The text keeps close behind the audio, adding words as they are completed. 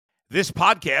This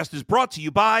podcast is brought to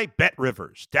you by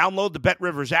BetRivers. Download the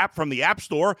BetRivers app from the App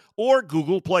Store or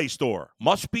Google Play Store.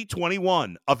 Must be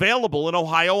 21. Available in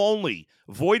Ohio only.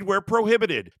 Void where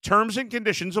prohibited. Terms and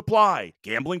conditions apply.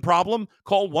 Gambling problem?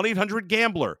 Call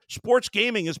 1-800-GAMBLER. Sports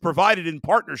gaming is provided in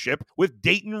partnership with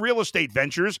Dayton Real Estate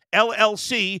Ventures,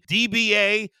 LLC,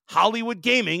 DBA, Hollywood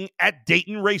Gaming at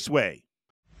Dayton Raceway.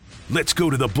 Let's go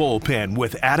to the bullpen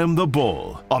with Adam the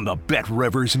Bull on the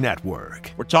BetRivers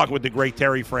Network. We're talking with the great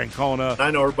Terry Francona.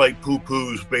 I know everybody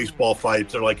poo-poos baseball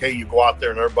fights. They're like, hey, you go out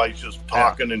there and everybody's just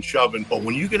talking and shoving. But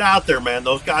when you get out there, man,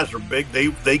 those guys are big.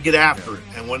 They get after it.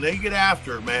 And when they get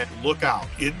after it, man, look out.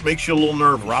 It makes you a little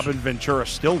nervous. Robin Ventura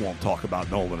still won't talk about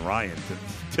Nolan Ryan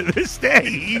to this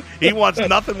day. He wants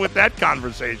nothing with that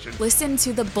conversation. Listen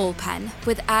to The Bullpen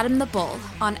with Adam the Bull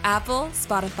on Apple,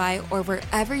 Spotify, or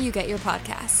wherever you get your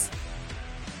podcasts.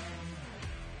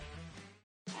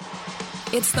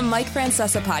 It's the Mike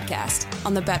Francesa podcast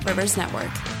on the BetRivers Network.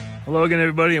 Hello again,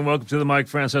 everybody, and welcome to the Mike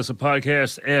Francesa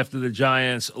podcast after the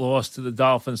Giants lost to the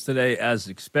Dolphins today, as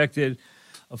expected.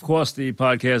 Of course, the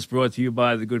podcast brought to you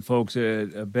by the good folks at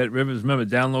BetRivers. Remember,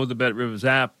 download the BetRivers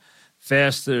app.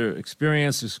 Faster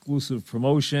experience, exclusive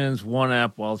promotions, one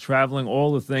app while traveling,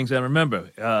 all the things. And remember,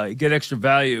 you get extra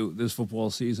value this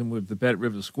football season with the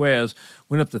BetRivers Squares.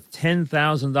 Win up to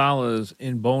 $10,000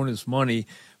 in bonus money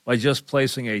by just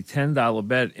placing a $10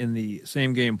 bet in the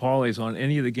same-game parlays on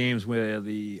any of the games where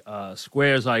the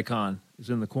Squares icon is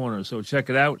in the corner. So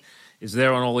check it out. It's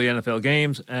there on all the NFL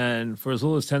games. And for as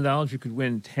little as $10, you could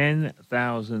win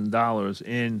 $10,000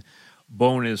 in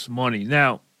bonus money.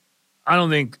 Now, I don't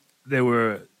think there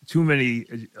were too many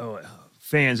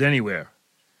fans anywhere.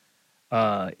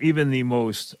 Even the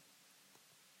most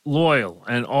loyal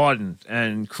and ardent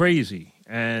and crazy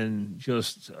and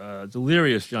just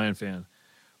delirious Giant fan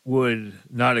would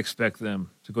not expect them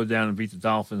to go down and beat the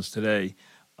Dolphins today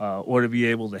or to be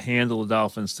able to handle the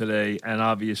Dolphins today, and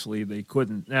obviously they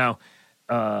couldn't. Now,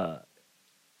 the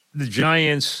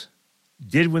Giants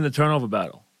did win the turnover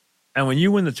battle, and when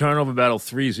you win the turnover battle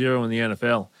 3-0 in the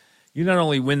NFL, you not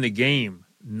only win the game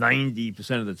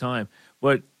 90% of the time,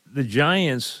 but the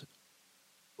Giants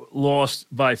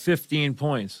lost by 15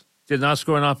 points, did not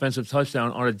score an offensive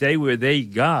touchdown on a day where they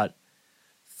got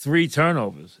 3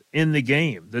 turnovers in the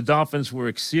game. The Dolphins were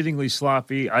exceedingly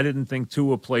sloppy. I didn't think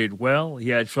Tua played well. He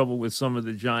had trouble with some of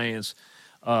the Giants'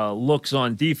 looks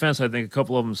on defense. I think a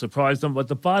couple of them surprised him. But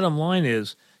the bottom line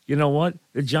is, you know what?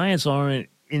 The Giants aren't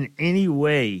in any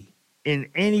way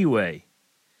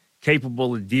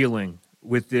capable of dealing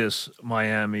with this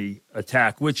Miami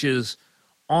attack, which is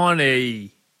on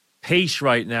a pace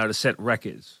right now to set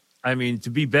records. I mean, to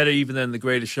be better even than the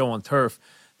greatest show on turf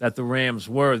that the Rams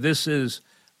were.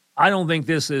 I don't think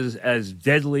this is as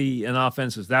deadly an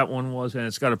offense as that one was, and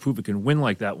it's got to prove it can win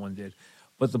like that one did.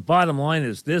 But the bottom line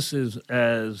is this is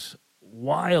as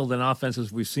wild an offense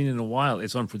as we've seen in a while.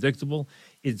 It's unpredictable.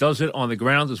 It does it on the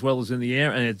ground as well as in the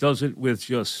air, and it does it with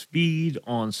just speed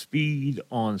on speed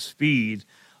on speed.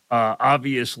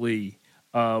 Obviously,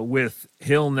 with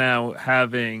Hill now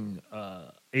having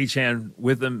Achane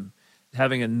with him,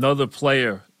 having another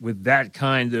player with that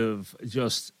kind of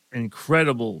just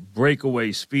incredible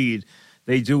breakaway speed.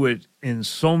 They do it in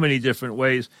so many different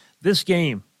ways. This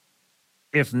game,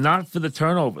 if not for the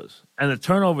turnovers, and the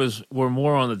turnovers were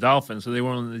more on the Dolphins than they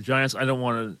were on the Giants, I don't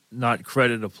want to not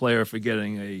credit a player for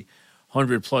getting a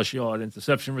 100-plus yard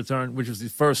interception return, which was the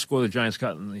first score the Giants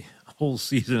got in the whole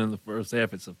season in the first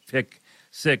half. It's a pick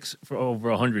 6 for over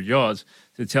 100 yards.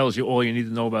 That tells you all you need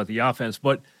to know about the offense.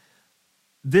 But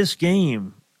this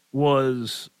game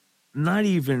was not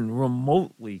even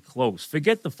remotely close.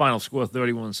 Forget the final score,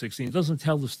 31-16. It doesn't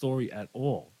tell the story at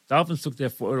all. Dolphins took their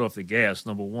foot off the gas,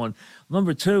 number one.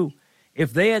 Number two,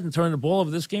 if they hadn't turned the ball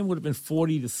over, this game would have been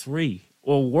 40-3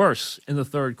 or worse in the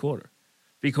third quarter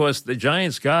because the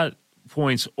Giants got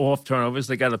points off turnovers.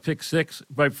 They got a pick 6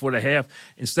 right before the half.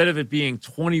 Instead of it being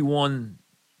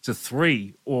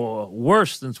 21-3 or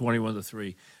worse than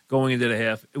 21-3 going into the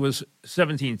half, it was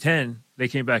 17-10. They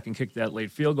came back and kicked that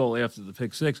late field goal after the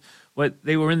pick 6, but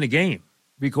they were in the game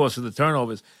because of the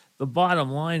turnovers. The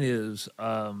bottom line is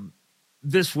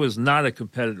this was not a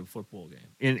competitive football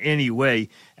game in any way,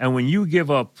 and when you give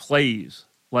up plays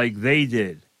like they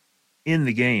did in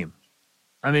the game,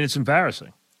 I mean, it's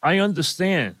embarrassing. I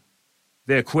understand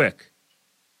they're quick,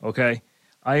 okay?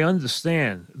 I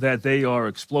understand that they are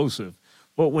explosive,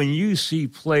 but when you see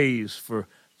plays for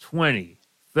 20,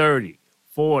 30,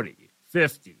 40,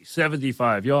 50,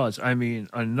 75 yards. I mean,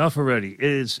 enough already.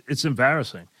 It's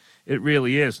embarrassing. It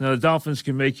really is. Now, the Dolphins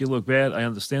can make you look bad. I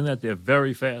understand that. They're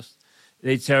very fast.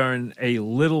 They turn a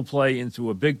little play into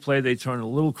a big play. They turn a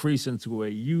little crease into a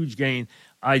huge gain.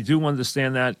 I do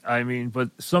understand that. I mean,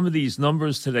 but some of these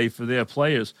numbers today for their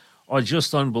players are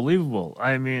just unbelievable.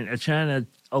 I mean, Achane had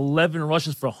 11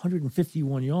 rushes for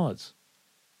 151 yards.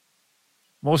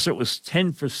 Most of it was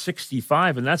 10 for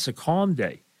 65, and that's a calm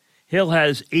day. Hill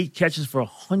has 8 catches for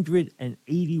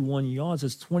 181 yards.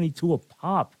 That's 22 a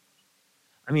pop.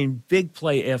 I mean, big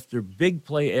play after big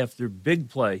play after big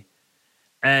play.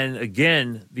 And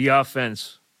again, the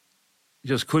offense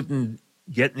just couldn't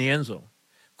get in the end zone,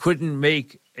 couldn't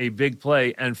make a big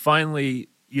play. And finally,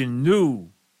 you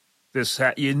knew this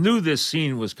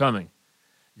scene was coming.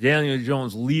 Daniel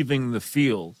Jones leaving the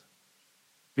field,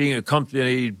 being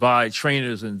accompanied by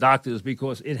trainers and doctors,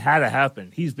 because it had to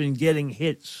happen. He's been getting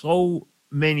hit so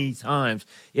many times.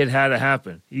 It had to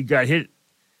happen. He got hit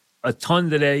a ton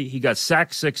today. He got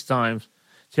sacked 6 times.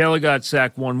 Taylor got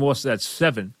sacked 1 more, so that's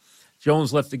 7.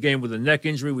 Jones left the game with a neck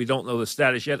injury. We don't know the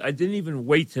status yet. I didn't even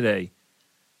wait today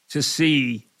to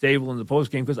see Dable in the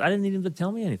postgame because I didn't need him to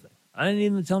tell me anything. I didn't need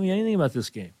him to tell me anything about this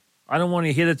game. I don't want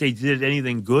to hear that they did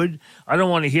anything good. I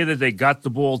don't want to hear that they got the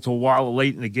ball to Waller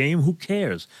late in the game. Who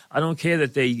cares? I don't care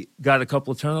that they got a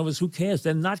couple of turnovers. Who cares?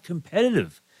 They're not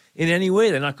competitive in any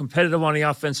way. They're not competitive on the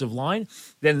offensive line.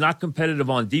 They're not competitive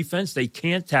on defense. They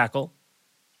can't tackle.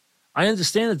 I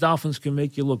understand the Dolphins can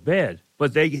make you look bad,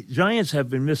 but Giants have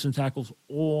been missing tackles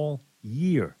all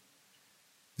year.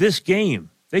 This game,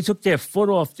 they took their foot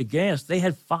off the gas. They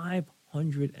had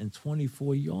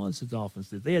 524 yards, the Dolphins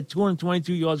did. They had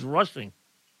 222 yards rushing.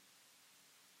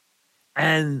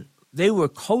 And they were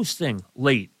coasting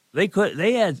late. They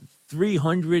had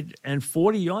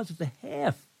 340 yards at the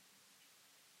half.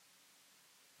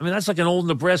 I mean, that's like an old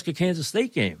Nebraska-Kansas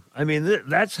State game. I mean,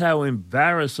 that's how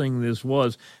embarrassing this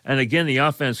was. And again, the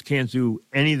offense can't do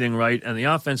anything right, and the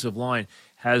offensive line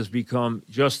has become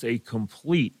just a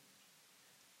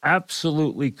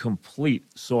absolutely complete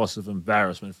source of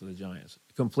embarrassment for the Giants.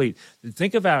 Complete.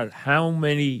 Think about how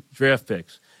many draft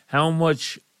picks, how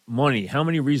much money, how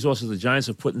many resources the Giants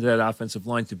have put into that offensive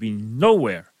line to be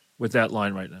nowhere with that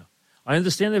line right now. I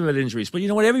understand they've had injuries, but you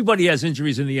know what? Everybody has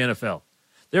injuries in the NFL.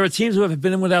 There are teams who have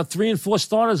been without 3 and 4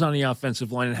 starters on the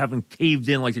offensive line and haven't caved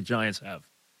in like the Giants have.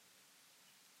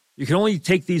 You can only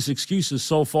take these excuses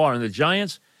so far. And the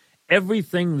Giants,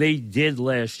 everything they did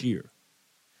last year,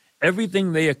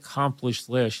 everything they accomplished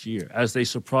last year as they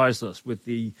surprised us with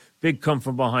the big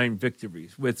come-from-behind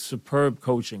victories, with superb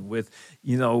coaching, with,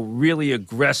 really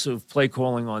aggressive play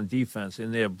calling on defense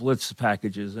in their blitz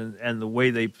packages and the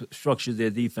way they structured their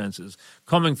defenses,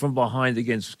 coming from behind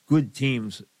against good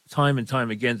teams time and time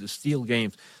again to steal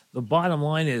games. The bottom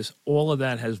line is all of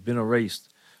that has been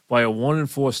erased by a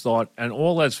 1-4 start, and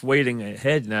all that's waiting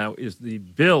ahead now is the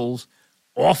Bills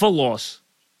off a loss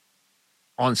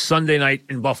on Sunday night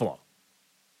in Buffalo.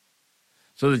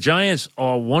 So the Giants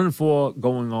are 1-4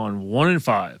 going on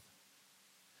 1-5.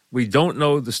 We don't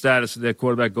know the status of their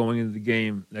quarterback going into the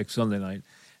game next Sunday night.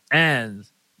 And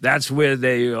that's where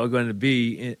they are going to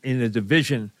be in a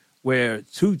division where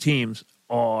 2 teams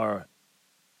are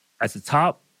at the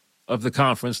top of the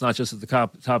conference, not just at the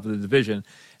top of the division,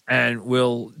 and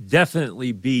will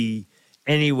definitely be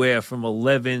anywhere from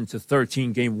 11 to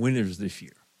 13 game winners this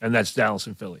year. And that's Dallas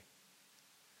and Philly.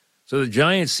 So the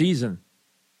Giants season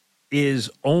is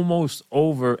almost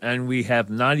over, and we have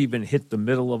not even hit the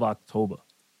middle of October.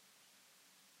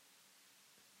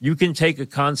 You can take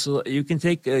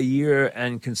a year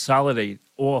and consolidate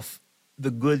off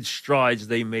the good strides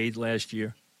they made last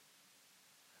year.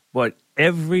 But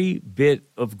every bit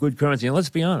of good currency, and let's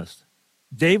be honest,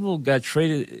 Dable got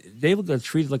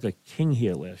treated like a king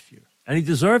here last year, and he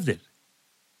deserved it.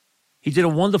 He did a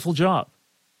wonderful job.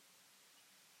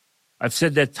 I've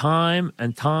said that time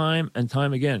and time and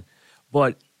time again.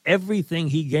 But everything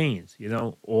he gains,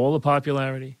 all the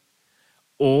popularity,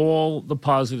 all the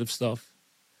positive stuff,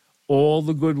 all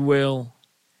the goodwill,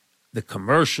 the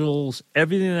commercials,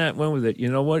 everything that went with it, you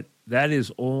know what? That is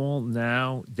all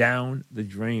now down the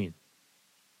drain.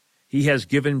 He has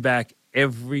given back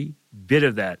every bit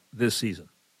of that this season.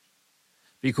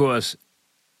 Because,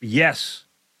 yes,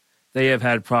 they have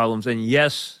had problems, and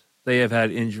yes, they have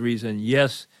had injuries, and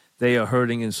yes, they are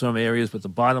hurting in some areas, but the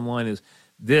bottom line is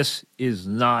this is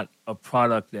not a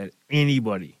product that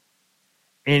anybody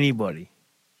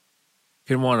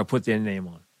can want to put their name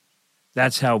on.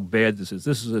 That's how bad this is.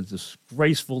 This is a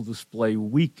disgraceful display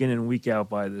week in and week out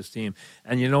by this team.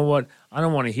 And you know what? I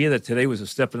don't want to hear that today was a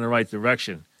step in the right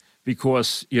direction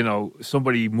because,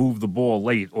 somebody moved the ball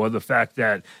late, or the fact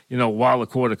that, Waller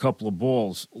caught a couple of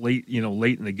balls late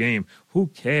in the game. Who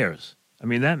cares? I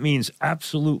mean, that means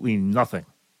absolutely nothing.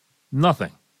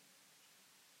 Nothing.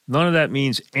 None of that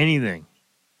means anything.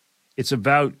 It's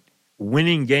about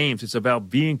winning games. It's about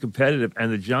being competitive,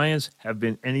 and the Giants have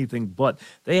been anything but.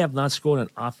 They have not scored an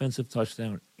offensive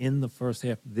touchdown in the first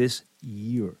half this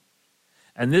year.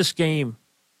 And this game,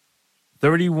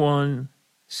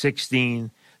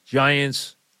 31-16,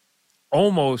 Giants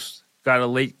almost got a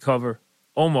late cover,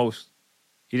 almost.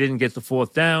 He didn't get the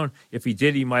fourth down. If he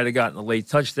did, he might have gotten a late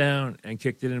touchdown and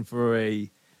kicked it in for a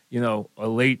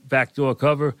late backdoor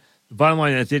cover. The bottom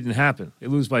line, that didn't happen. They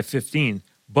lose by 15.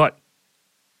 But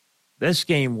this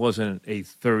game wasn't a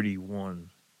 31-15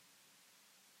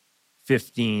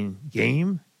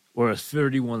 game or a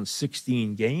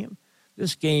 31-16 game.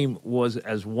 This game was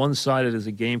as one-sided as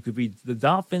a game could be. The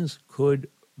Dolphins could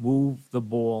move the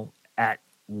ball at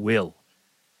will.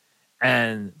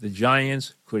 And the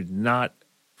Giants could not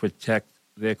protect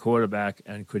their quarterback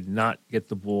and could not get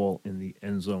the ball in the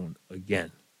end zone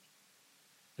again.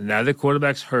 And now their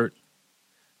quarterback's hurt.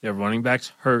 Their running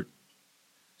back's hurt.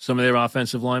 Some of their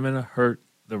offensive linemen are hurt.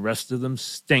 The rest of them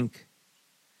stink.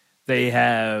 They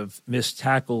have missed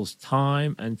tackles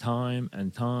time and time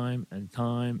and time and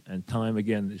time and time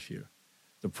again this year.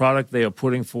 The product they are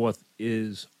putting forth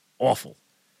is awful.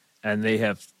 And they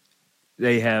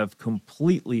have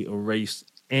completely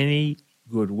erased any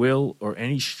goodwill or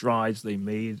any strides they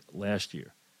made last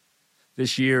year.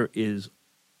 This year is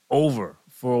over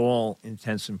for all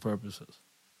intents and purposes.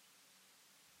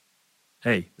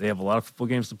 Hey, they have a lot of football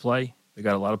games to play. They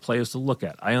got a lot of players to look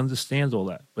at. I understand all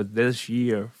that. But this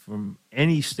year, from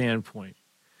any standpoint,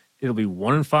 it'll be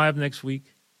 1-5 next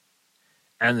week,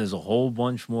 and there's a whole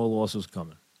bunch more losses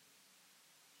coming.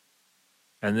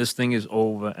 And this thing is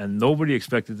over, and nobody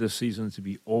expected this season to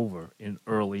be over in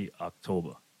early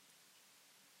October.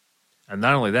 And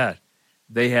not only that,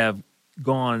 they have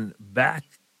gone back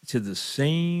to the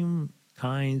same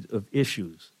kind of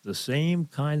issues, the same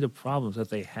kind of problems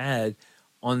that they had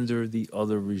under the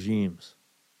other regimes.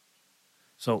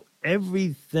 So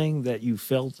everything that you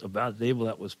felt about Dable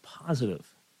that was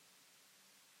positive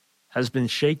has been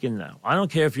shaken now. I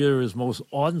don't care if you're his most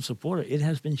ardent supporter. It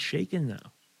has been shaken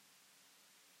now.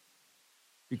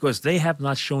 Because they have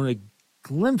not shown a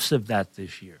glimpse of that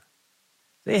this year.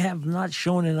 They have not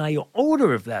shown an iota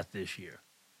of that this year.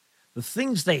 The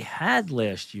things they had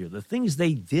last year, the things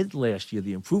they did last year,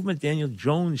 the improvement Daniel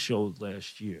Jones showed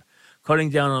last year, cutting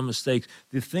down on mistakes,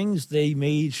 the things they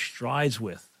made strides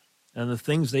with, and the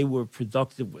things they were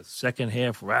productive with, second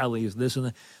half rallies, this and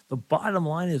that. The bottom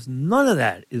line is none of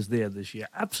that is there this year.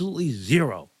 Absolutely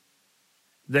zero.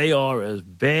 They are as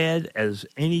bad as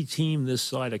any team this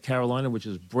side of Carolina, which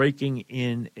is breaking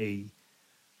in a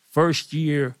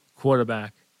first-year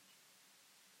quarterback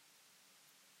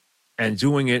and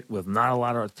doing it with not a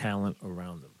lot of talent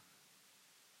around them.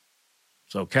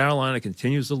 So Carolina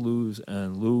continues to lose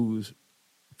and lose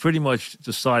pretty much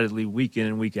decidedly week in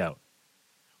and week out.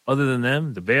 Other than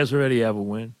them, the Bears already have a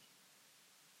win.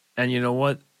 And you know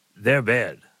what? They're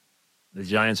bad. The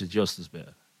Giants are just as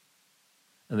bad.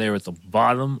 And they're at the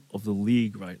bottom of the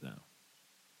league right now.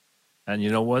 And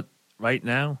you know what? Right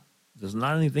now, there's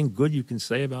not anything good you can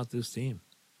say about this team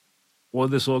or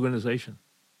this organization.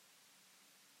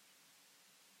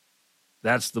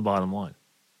 That's the bottom line.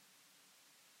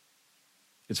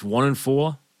 It's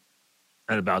 1-4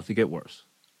 and about to get worse.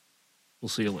 We'll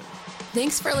see you later.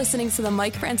 Thanks for listening to the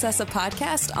Mike Francesa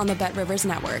podcast on the Bet Rivers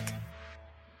Network.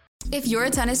 If you're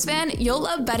a tennis fan, you'll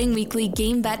love Betting Weekly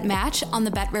Game Bet Match on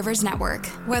the Bet Rivers Network.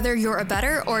 Whether you're a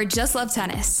bettor or just love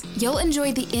tennis, you'll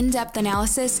enjoy the in-depth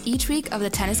analysis each week of the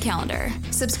tennis calendar.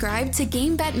 Subscribe to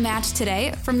Game Bet Match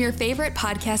today from your favorite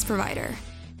podcast provider.